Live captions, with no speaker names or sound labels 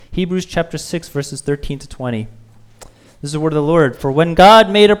Hebrews chapter 6, verses 13 to 20. This is the word of the Lord. For when God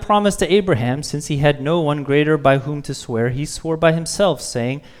made a promise to Abraham, since he had no one greater by whom to swear, he swore by himself,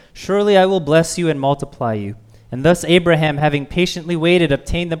 saying, Surely I will bless you and multiply you. And thus Abraham, having patiently waited,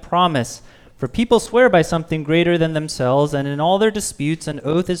 obtained the promise. For people swear by something greater than themselves, and in all their disputes an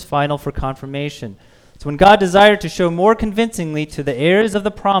oath is final for confirmation. So when God desired to show more convincingly to the heirs of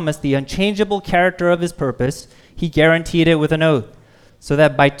the promise the unchangeable character of his purpose, he guaranteed it with an oath, so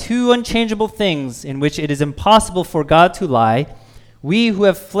that by two unchangeable things in which it is impossible for God to lie, we who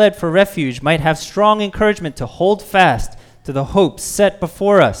have fled for refuge might have strong encouragement to hold fast to the hope set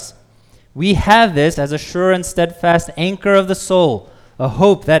before us. We have this as a sure and steadfast anchor of the soul, a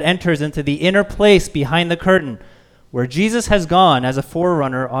hope that enters into the inner place behind the curtain, where Jesus has gone as a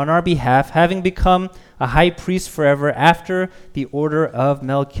forerunner on our behalf, having become a high priest forever after the order of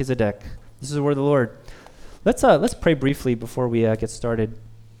Melchizedek. This is the word of the Lord. Let's pray briefly before we get started.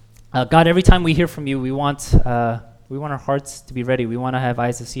 God, every time we hear from you, we want our hearts to be ready. We want to have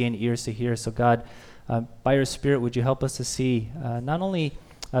eyes to see and ears to hear. So God, by your Spirit, would you help us to see not only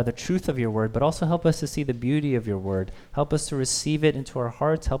the truth of your word, but also help us to see the beauty of your word. Help us to receive it into our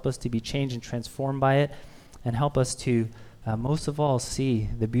hearts. Help us to be changed and transformed by it. And help us to, most of all, see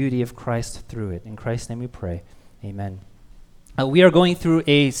the beauty of Christ through it. In Christ's name we pray. Amen. We are going through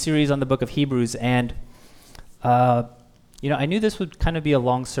a series on the book of Hebrews, and I knew this would kind of be a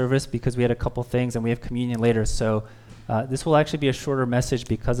long service because we had a couple things, and we have communion later, so this will actually be a shorter message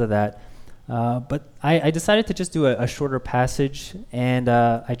because of that. But I decided to just do a shorter passage, and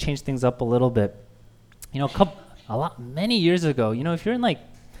I changed things up a little bit. Many years ago, if you're in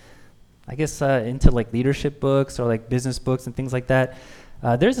into leadership books or business books and things like that,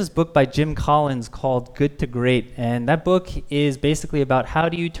 there's this book by Jim Collins called Good to Great, and that book is basically about how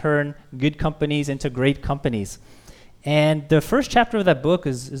do you turn good companies into great companies. And the first chapter of that book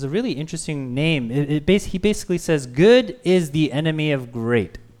is a really interesting name. He basically says, good is the enemy of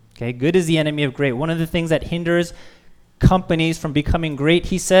great. Okay, good is the enemy of great. One of the things that hinders companies from becoming great,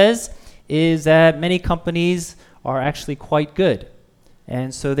 he says, is that many companies are actually quite good.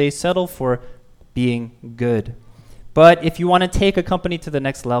 And so they settle for being good. But if you want to take a company to the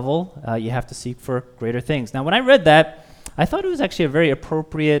next level, you have to seek for greater things. Now, when I read that, I thought it was actually a very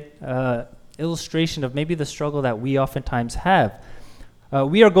appropriate illustration of maybe the struggle that we oftentimes have.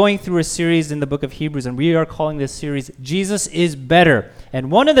 We are going through a series in the book of Hebrews, and we are calling this series, Jesus is Better.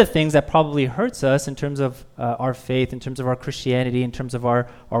 And one of the things that probably hurts us in terms of our faith, in terms of our Christianity, in terms of our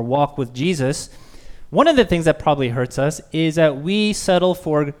walk with Jesus, one of the things that probably hurts us is that we settle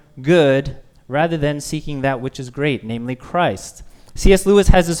for good rather than seeking that which is great, namely Christ. C.S. Lewis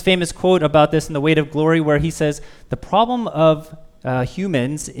has this famous quote about this in The Weight of Glory, where he says, the problem of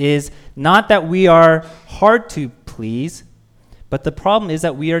humans is not that we are hard to please, but the problem is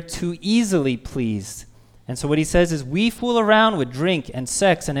that we are too easily pleased. And so what he says is, we fool around with drink and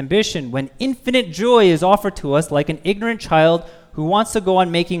sex and ambition when infinite joy is offered to us like an ignorant child who wants to go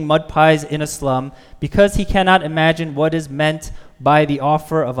on making mud pies in a slum because he cannot imagine what is meant by the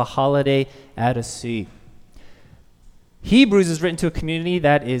offer of a holiday at a sea. Hebrews is written to a community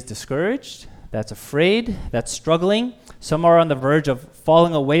that is discouraged, that's afraid, that's struggling. Some are on the verge of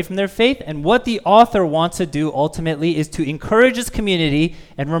falling away from their faith, and what the author wants to do ultimately is to encourage his community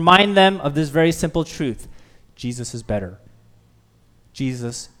and remind them of this very simple truth. Jesus is better.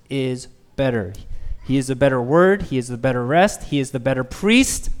 Jesus is better. He is the better word. He is the better rest. He is the better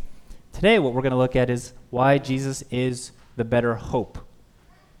priest. Today, what we're going to look at is why Jesus is the better hope.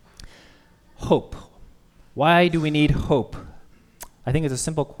 Hope. Why do we need hope? I think it's a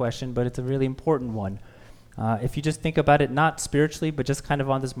simple question, but it's a really important one. If you just think about it, not spiritually, but just kind of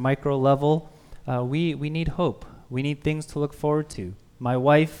on this micro level, we need hope. We need things to look forward to. My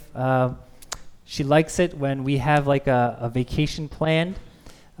wife, she likes it when we have a vacation planned.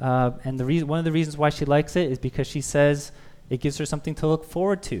 And one of the reasons why she likes it is because she says it gives her something to look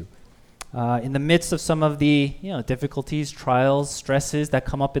forward to. In the midst of some of the difficulties, trials, stresses that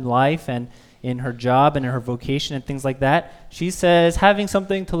come up in life and in her job and in her vocation and things like that, she says having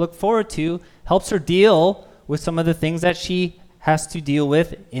something to look forward to helps her deal with some of the things that she has to deal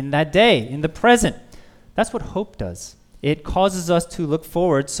with in that day, in the present. That's what hope does. It causes us to look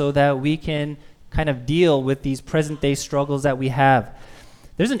forward so that we can kind of deal with these present day struggles that we have.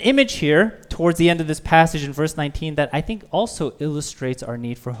 There's an image here towards the end of this passage in verse 19 that I think also illustrates our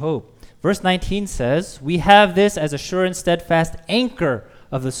need for hope. Verse 19 says, we have this as a sure and steadfast anchor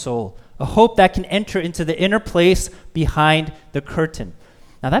of the soul, a hope that can enter into the inner place behind the curtain.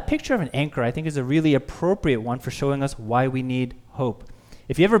 Now that picture of an anchor I think is a really appropriate one for showing us why we need hope.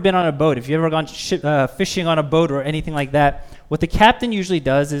 if you've ever been on a boat, if you've ever gone fishing on a boat or anything like that, what the captain usually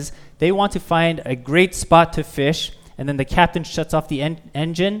does is they want to find a great spot to fish, and then the captain shuts off the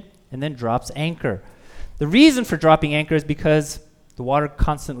engine and then drops anchor. The reason for dropping anchor is because the water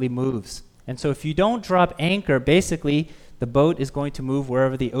constantly moves. And so if you don't drop anchor, basically the boat is going to move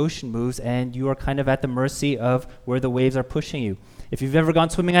wherever the ocean moves, and you are kind of at the mercy of where the waves are pushing you. If you've ever gone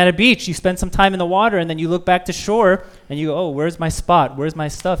swimming at a beach, you spend some time in the water, and then you look back to shore, and you go, oh, where's my spot? Where's my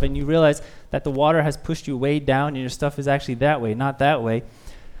stuff? And you realize that the water has pushed you way down, and your stuff is actually that way, not that way,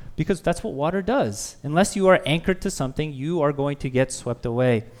 because that's what water does. Unless you are anchored to something, you are going to get swept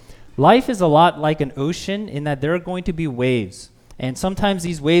away. Life is a lot like an ocean in that there are going to be waves. And sometimes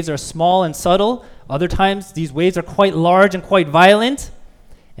these waves are small and subtle. Other times these waves are quite large and quite violent.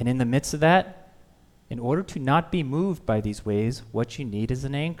 And in the midst of that, in order to not be moved by these waves, what you need is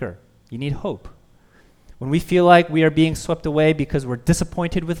an anchor. You need hope. When we feel like we are being swept away because we're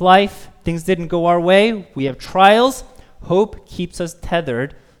disappointed with life, things didn't go our way, we have trials, hope keeps us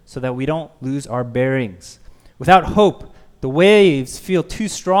tethered so that we don't lose our bearings. Without hope, the waves feel too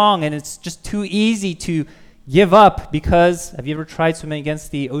strong and it's just too easy to give up because, have you ever tried swimming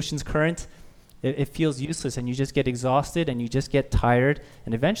against the ocean's current? It feels useless and you just get exhausted and you just get tired,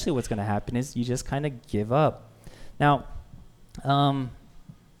 and eventually what's going to happen is you just kind of give up. Now, I've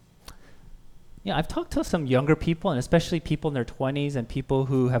talked to some younger people, and especially people in their 20s and people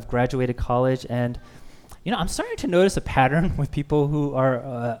who have graduated college, and I'm starting to notice a pattern with people who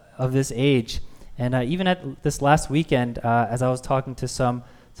are of this age. And even at this last weekend, as I was talking to some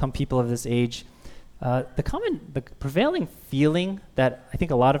people of this age, the prevailing feeling that I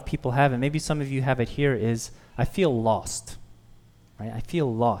think a lot of people have, and maybe some of you have it here, is I feel lost. Right? I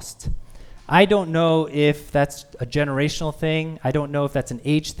feel lost. I don't know if that's a generational thing. I don't know if that's an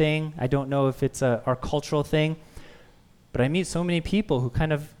age thing. I don't know if it's our cultural thing. But I meet so many people who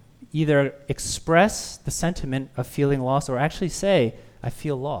kind of either express the sentiment of feeling lost or actually say, I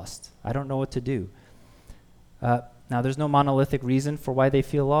feel lost. I don't know what to do. Now, there's no monolithic reason for why they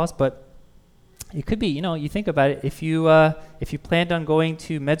feel lost, but it could be, you think about it, if you planned on going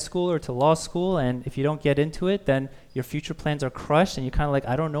to med school or to law school, and if you don't get into it, then your future plans are crushed, and you're kind of like,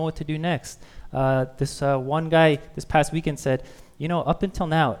 I don't know what to do next. This one guy this past weekend said, up until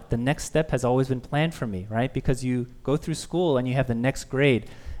now, the next step has always been planned for me, right? Because you go through school and you have the next grade,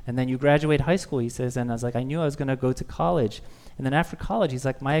 and then you graduate high school, he says, and I was like, I knew I was going to go to college. And then after college, he's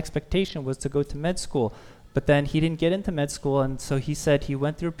like, my expectation was to go to med school. But then he didn't get into med school, and so he said he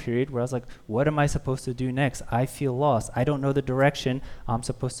went through a period where I was like, what am I supposed to do next? I feel lost. I don't know the direction I'm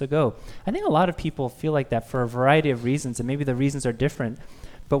supposed to go. I think a lot of people feel like that for a variety of reasons, and maybe the reasons are different.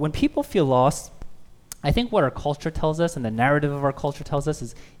 But when people feel lost, I think what our culture tells us and the narrative of our culture tells us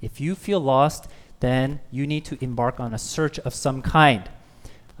is if you feel lost, then you need to embark on a search of some kind.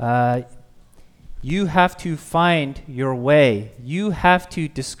 You have to find your way. You have to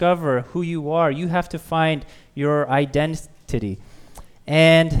discover who you are. You have to find your identity.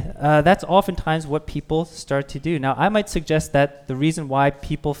 And that's oftentimes what people start to do. Now, I might suggest that the reason why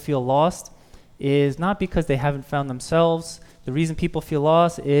people feel lost is not because they haven't found themselves. The reason people feel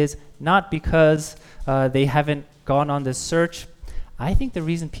lost is not because they haven't gone on this search. I think the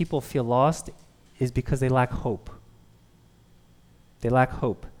reason people feel lost is because they lack hope. They lack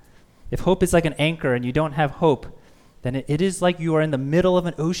hope. If hope is like an anchor and you don't have hope, then it is like you are in the middle of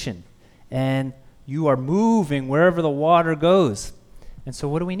an ocean and you are moving wherever the water goes. And so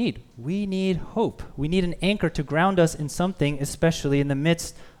what do we need? We need hope. We need an anchor to ground us in something, especially in the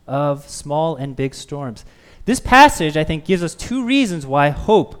midst of small and big storms. This passage, I think, gives us two reasons why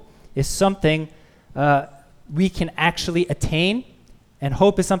hope is something we can actually attain, and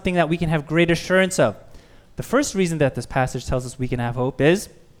hope is something that we can have great assurance of. The first reason that this passage tells us we can have hope is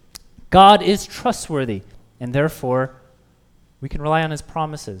God is trustworthy, and therefore we can rely on his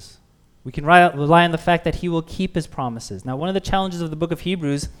promises. We can rely on the fact that he will keep his promises. Now, one of the challenges of the book of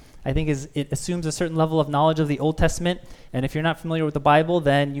Hebrews, I think, is it assumes a certain level of knowledge of the Old Testament, and if you're not familiar with the Bible,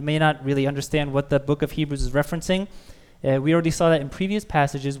 then you may not really understand what the book of Hebrews is referencing. We already saw that in previous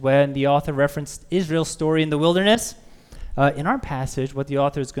passages when the author referenced Israel's story in the wilderness. In our passage, what the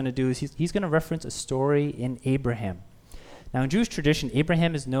author is going to do is he's going to reference a story in Abraham. Now, in Jewish tradition,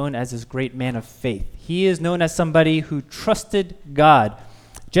 Abraham is known as this great man of faith. He is known as somebody who trusted God.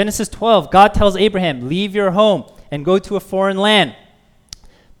 Genesis 12, God tells Abraham, leave your home and go to a foreign land.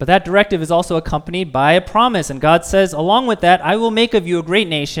 But that directive is also accompanied by a promise. And God says, along with that, I will make of you a great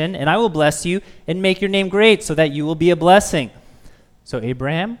nation, and I will bless you and make your name great so that you will be a blessing. So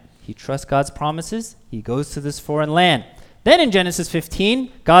Abraham, he trusts God's promises. He goes to this foreign land. Then in Genesis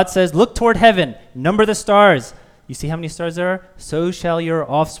 15, God says, look toward heaven, number the stars. You see how many stars there are? So shall your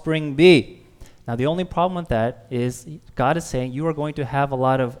offspring be. Now, the only problem with that is God is saying you are going to have a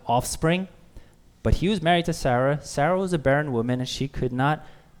lot of offspring, but he was married to Sarah. Sarah was a barren woman, and she could not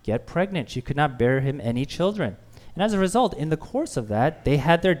get pregnant. She could not bear him any children. And as a result, in the course of that, they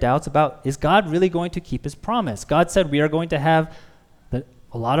had their doubts about, is God really going to keep his promise? God said we are going to have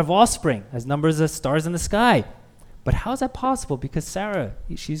a lot of offspring, as numbers of stars in the sky. But how is that possible? Because Sarah,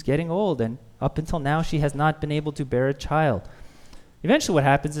 she's getting old, and up until now, she has not been able to bear a child. Eventually what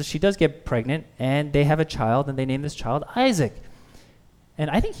happens is she does get pregnant, and they have a child, and they name this child Isaac.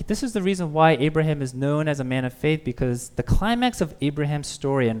 And I think this is the reason why Abraham is known as a man of faith, because the climax of Abraham's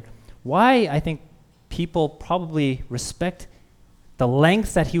story, and why I think people probably respect the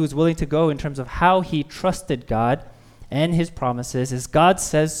lengths that he was willing to go in terms of how he trusted God and his promises, is God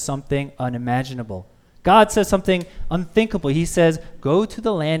says something unimaginable. God says something unthinkable. He says, go to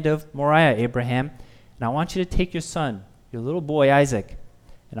the land of Moriah, Abraham, and I want you to take your son, your little boy Isaac,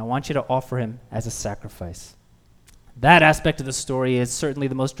 and I want you to offer him as a sacrifice. That aspect of the story is certainly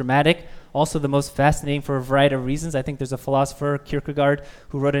the most dramatic, also the most fascinating for a variety of reasons. I think there's a philosopher, Kierkegaard,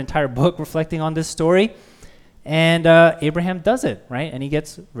 who wrote an entire book reflecting on this story. And Abraham does it, right? And he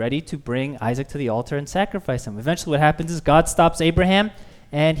gets ready to bring Isaac to the altar and sacrifice him. Eventually what happens is God stops Abraham,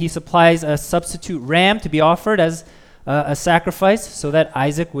 and he supplies a substitute ram to be offered as a sacrifice so that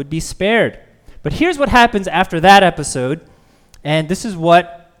Isaac would be spared. But here's what happens after that episode, and this is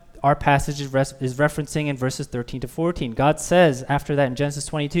what our passage is referencing in verses 13 to 14. God says after that in Genesis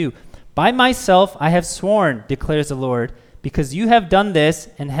 22, by myself I have sworn, declares the Lord, because you have done this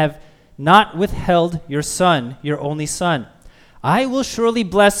and have not withheld your son, your only son. I will surely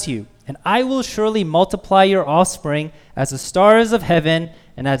bless you, and I will surely multiply your offspring as the stars of heaven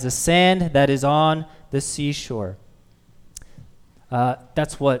and as the sand that is on the seashore.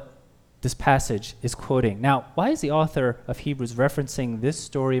 That's what this passage is quoting. Now, why is the author of Hebrews referencing this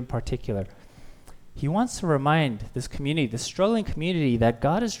story in particular? He wants to remind this community, this struggling community, that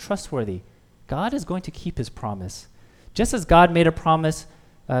God is trustworthy. God is going to keep his promise. Just as God made a promise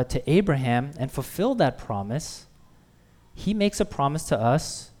to Abraham and fulfilled that promise, he makes a promise to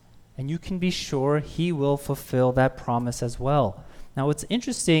us, and you can be sure he will fulfill that promise as well. Now, what's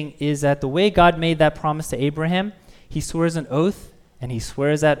interesting is that the way God made that promise to Abraham, he swears an oath, and he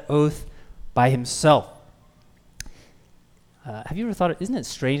swears that oath by himself. Have you ever thought, isn't it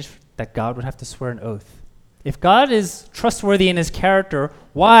strange that God would have to swear an oath? If God is trustworthy in his character,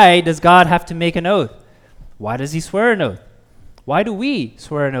 why does God have to make an oath? Why does he swear an oath? Why do we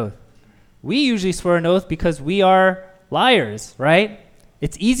swear an oath? We usually swear an oath because we are liars, right?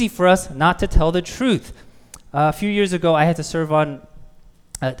 It's easy for us not to tell the truth. A few years ago, I had to serve on,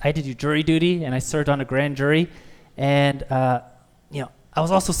 I had to do jury duty, and I served on a grand jury, and I was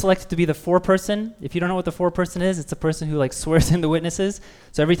also selected to be the foreperson. If you don't know what the foreperson is, it's a person who swears in the witnesses.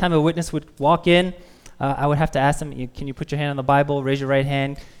 So every time a witness would walk in, I would have to ask them, can you put your hand on the Bible, raise your right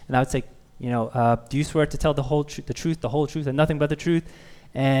hand, and I would say, do you swear to tell the whole truth, the whole truth, and nothing but the truth?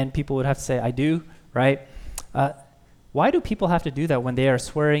 And people would have to say, I do, right? Why do people have to do that when they are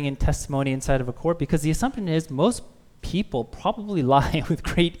swearing in testimony inside of a court? Because the assumption is most people probably lie with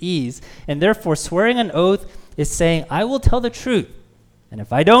great ease, and therefore swearing an oath is saying, I will tell the truth. And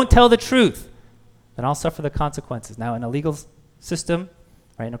if I don't tell the truth, then I'll suffer the consequences. Now, in a legal system,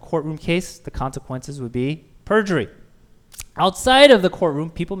 right, in a courtroom case, the consequences would be perjury. Outside of the courtroom,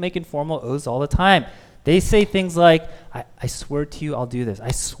 people make informal oaths all the time. They say things like, I swear to you I'll do this.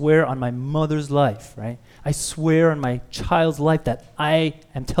 I swear on my mother's life, right? I swear on my child's life that I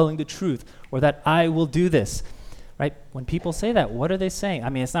am telling the truth, or that I will do this. Right? When people say that, what are they saying? I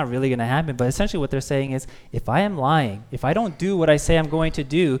mean, it's not really going to happen, but essentially what they're saying is, if I am lying, if I don't do what I say I'm going to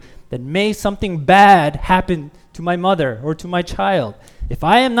do, then may something bad happen to my mother or to my child. If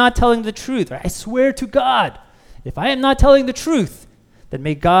I am not telling the truth, I swear to God, if I am not telling the truth, then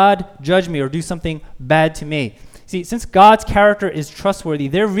may God judge me or do something bad to me. See, since God's character is trustworthy,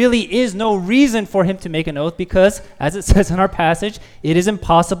 there really is no reason for him to make an oath because, as it says in our passage, it is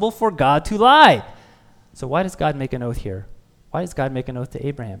impossible for God to lie. So why does God make an oath here? Why does God make an oath to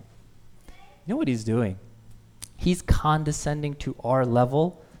Abraham? You know what he's doing? He's condescending to our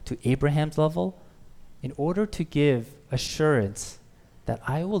level, to Abraham's level, in order to give assurance that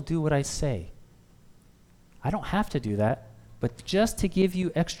I will do what I say. I don't have to do that, but just to give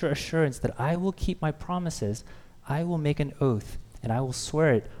you extra assurance that I will keep my promises, I will make an oath, and I will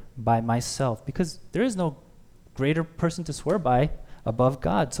swear it by myself, because there is no greater person to swear by above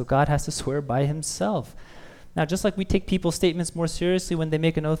God, so God has to swear by himself. Now, just like we take people's statements more seriously when they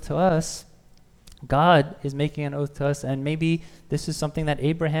make an oath to us, God is making an oath to us, and maybe this is something that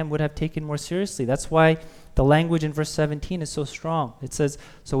Abraham would have taken more seriously. That's why the language in verse 17 is so strong. It says,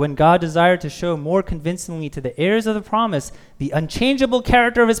 "So when God desired to show more convincingly to the heirs of the promise the unchangeable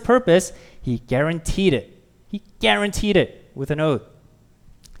character of his purpose, he guaranteed it." He guaranteed it with an oath.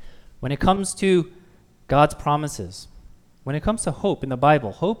 When it comes to God's promises, when it comes to hope in the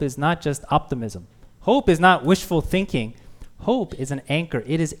Bible, hope is not just optimism. Hope is not wishful thinking. Hope is an anchor.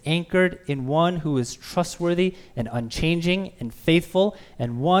 It is anchored in one who is trustworthy and unchanging and faithful,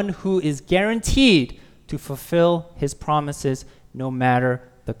 and one who is guaranteed to fulfill his promises no matter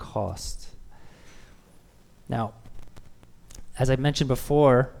the cost. Now, as I mentioned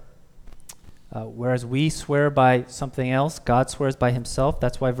before, whereas we swear by something else, God swears by himself.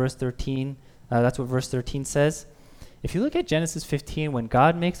 That's why verse 13. That's what verse 13 says. If you look at Genesis 15, when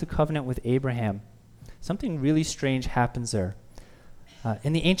God makes a covenant with Abraham, something really strange happens there.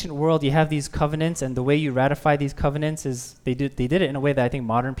 In the ancient world, you have these covenants, and the way you ratify these covenants is they did it in a way that I think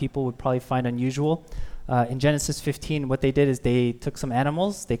modern people would probably find unusual. In Genesis 15, what they did is they took some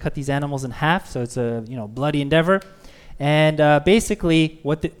animals, they cut these animals in half, so it's a bloody endeavor. And basically,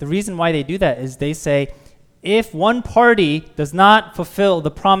 what the reason why they do that is they say, if one party does not fulfill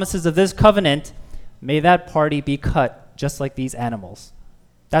the promises of this covenant, may that party be cut just like these animals.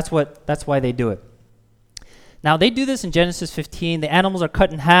 That's why they do it. Now, they do this in Genesis 15. The animals are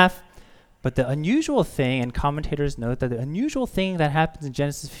cut in half. But the unusual thing, and commentators note that the unusual thing that happens in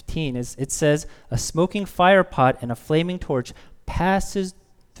Genesis 15 is it says a smoking fire pot and a flaming torch passes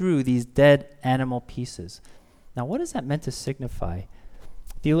through these dead animal pieces. Now, what is that meant to signify?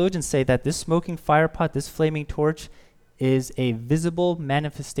 Theologians say that this smoking fire pot, this flaming torch, is a visible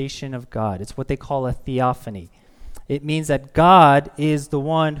manifestation of God. It's what they call a theophany. It means that God is the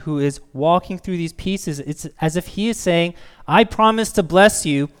one who is walking through these pieces. It's as if he is saying, I promise to bless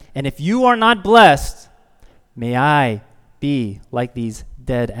you, and if you are not blessed, may I be like these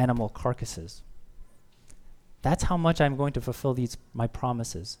dead animal carcasses. That's how much I'm going to fulfill my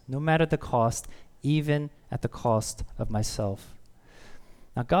promises, no matter the cost, even at the cost of myself.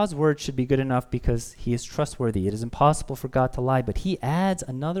 Now, God's word should be good enough because he is trustworthy. It is impossible for God to lie, but he adds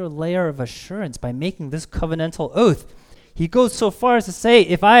another layer of assurance by making this covenantal oath. He goes so far as to say,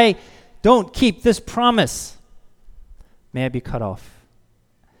 if I don't keep this promise, may I be cut off.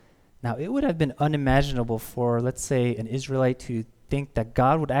 Now, it would have been unimaginable for, let's say, an Israelite to think that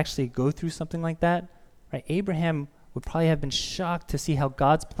God would actually go through something like that. Right? Abraham would probably have been shocked to see how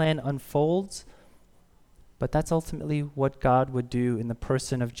God's plan unfolds. But that's ultimately what God would do in the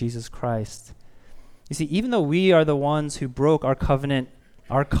person of Jesus Christ. You see, even though we are the ones who broke our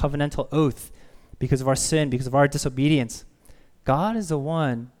covenantal oath because of our sin, because of our disobedience, God is the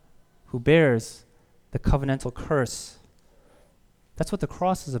one who bears the covenantal curse. That's what the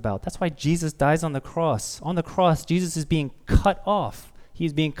cross is about. That's why Jesus dies on the cross. On the cross, Jesus is being cut off.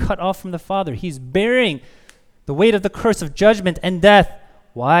 He's being cut off from the Father. He's bearing the weight of the curse of judgment and death.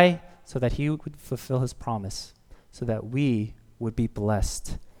 Why? So that he would fulfill his promise, so that we would be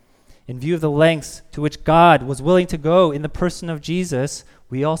blessed. In view of the lengths to which God was willing to go in the person of Jesus,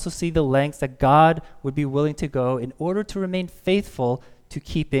 we also see the lengths that God would be willing to go in order to remain faithful to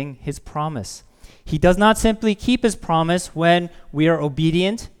keeping his promise. He does not simply keep his promise when we are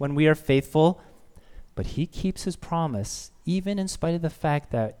obedient, when we are faithful, but he keeps his promise even in spite of the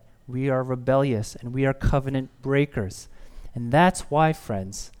fact that we are rebellious and we are covenant breakers. And that's why,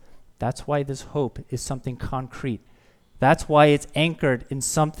 friends, that's why this hope is something concrete. That's why it's anchored in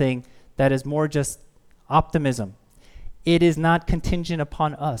something that is more just optimism. It is not contingent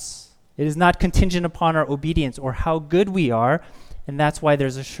upon us. It is not contingent upon our obedience or how good we are, and that's why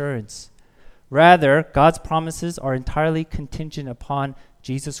there's assurance. Rather, God's promises are entirely contingent upon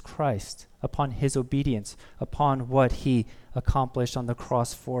Jesus Christ, upon his obedience, upon what he accomplished on the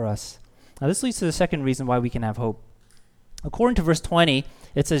cross for us. Now, this leads to the second reason why we can have hope. According to verse 20,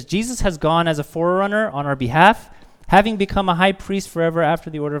 it says, Jesus has gone as a forerunner on our behalf, having become a high priest forever after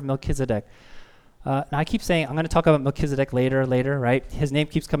the order of Melchizedek. Now I keep saying I'm going to talk about Melchizedek later, right? His name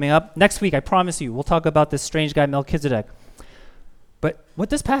keeps coming up. Next week, I promise you, we'll talk about this strange guy, Melchizedek. But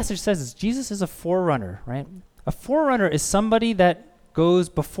what this passage says is Jesus is a forerunner, right? A forerunner is somebody that goes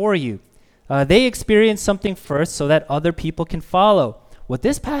before you. They experience something first so that other people can follow. What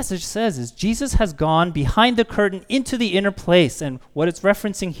this passage says is Jesus has gone behind the curtain into the inner place, and what it's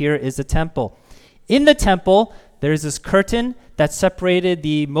referencing here is the temple. In the temple, there's this curtain that separated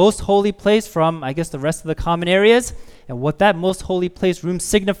the most holy place from, I guess, the rest of the common areas, and what that most holy place room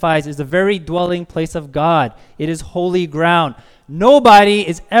signifies is the very dwelling place of God. It is holy ground. Nobody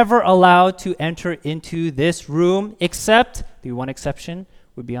is ever allowed to enter into this room except, the one exception,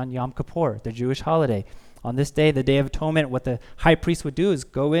 would be on Yom Kippur, the Jewish holiday. On this day, the Day of Atonement, what the high priest would do is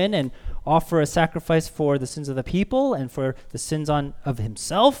go in and offer a sacrifice for the sins of the people and for the sins of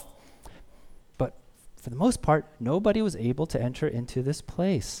himself. But for the most part, nobody was able to enter into this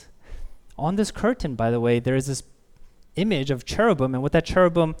place. On this curtain, by the way, there is this image of cherubim, and what that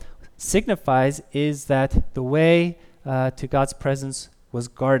cherubim signifies is that the way to God's presence was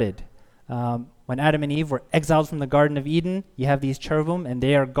guarded. When Adam and Eve were exiled from the Garden of Eden, you have these cherubim, and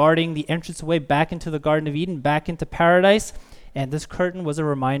they are guarding the entranceway back into the Garden of Eden, back into paradise. And this curtain was a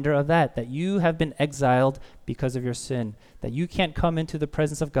reminder of that you have been exiled because of your sin, that you can't come into the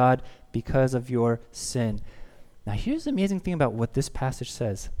presence of God because of your sin. Now, here's the amazing thing about what this passage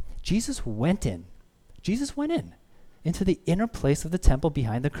says. Jesus went in into the inner place of the temple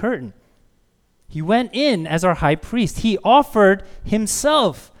behind the curtain. He went in as our high priest. He offered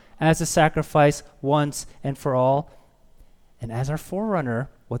himself as a sacrifice once and for all. And as our forerunner,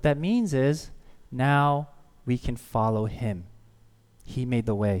 what that means is now we can follow him. He made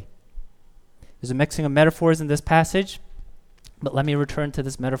the way. There's a mixing of metaphors in this passage, but let me return to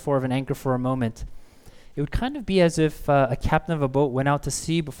this metaphor of an anchor for a moment. It would kind of be as if a captain of a boat went out to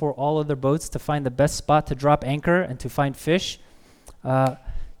sea before all other boats to find the best spot to drop anchor and to find fish. The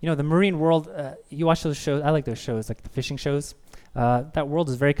marine world, you watch those shows. I like those shows, like the fishing shows. That world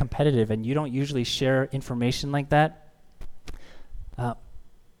is very competitive, and you don't usually share information like that.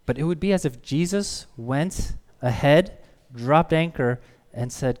 But it would be as if Jesus went ahead, dropped anchor,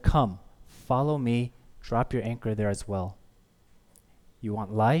 and said, "Come, follow me, drop your anchor there as well." You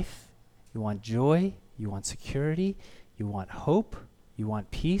want life, you want joy, you want security, you want hope, you want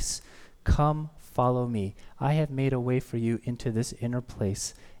peace. Come, follow me. I have made a way for you into this inner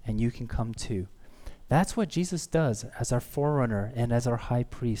place, and you can come too. That's what Jesus does as our forerunner and as our high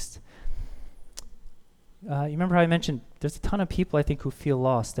priest. You remember how I mentioned there's a ton of people, I think, who feel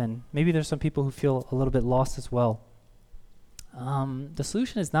lost, and maybe there's some people who feel a little bit lost as well. The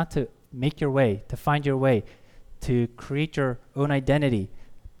solution is not to make your way, to find your way, to create your own identity.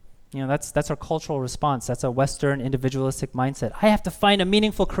 That's our cultural response. That's a Western individualistic mindset. I have to find a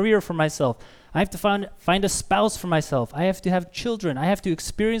meaningful career for myself. I have to find a spouse for myself. I have to have children. I have to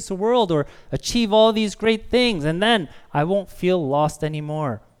experience the world or achieve all these great things, and then I won't feel lost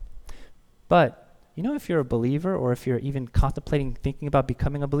anymore. But, if you're a believer, or if you're even contemplating, thinking about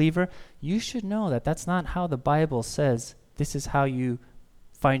becoming a believer, you should know that that's not how the Bible says this is how you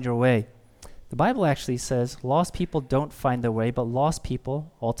find your way. The Bible actually says lost people don't find their way, but lost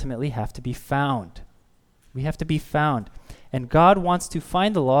people ultimately have to be found. We have to be found. And God wants to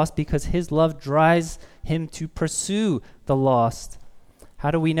find the lost because his love drives him to pursue the lost.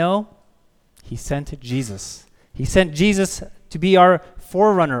 How do we know? He sent Jesus. He sent Jesus to be our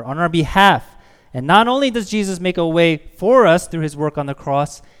forerunner on our behalf. And not only does Jesus make a way for us through his work on the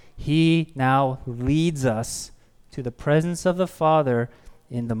cross, he now leads us to the presence of the Father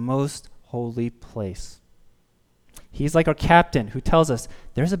in the most holy place. He's like our captain who tells us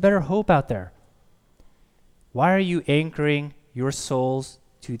there's a better hope out there. Why are you anchoring your souls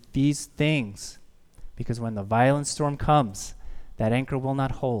to these things? Because when the violent storm comes, that anchor will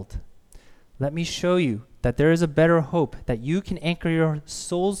not hold. Let me show you that there is a better hope that you can anchor your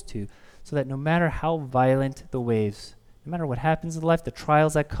souls to, so that no matter how violent the waves, no matter what happens in life, the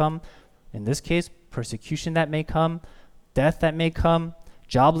trials that come, in this case, persecution that may come, death that may come,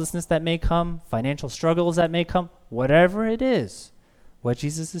 joblessness that may come, financial struggles that may come, whatever it is, what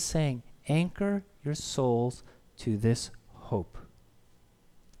Jesus is saying, anchor your souls to this hope.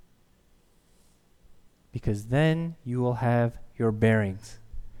 Because then you will have your bearings.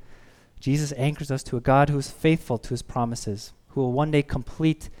 Jesus anchors us to a God who is faithful to his promises, who will one day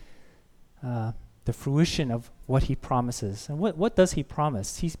complete the fruition of what he promises. And what does he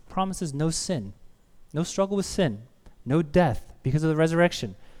promise? He promises no sin, no struggle with sin, no death because of the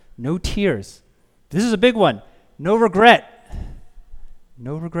resurrection, no tears. This is a big one. No regret.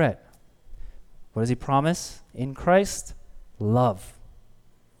 No regret. What does he promise? In Christ, love,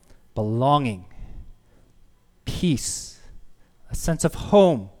 belonging, peace, a sense of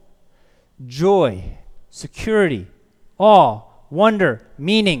home, joy, security, awe, wonder,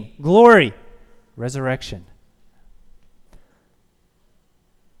 meaning, glory, resurrection.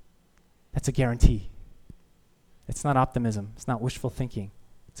 That's a guarantee. It's not optimism. It's not wishful thinking.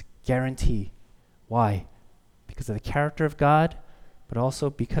 It's a guarantee. Why? Because of the character of God, but also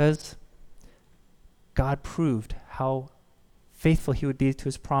because God proved how faithful he would be to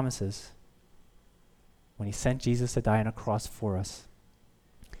his promises when he sent Jesus to die on a cross for us.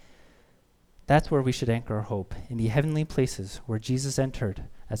 That's where we should anchor our hope, in the heavenly places where Jesus entered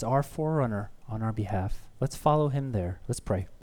as our forerunner on our behalf. Let's follow him there. Let's pray.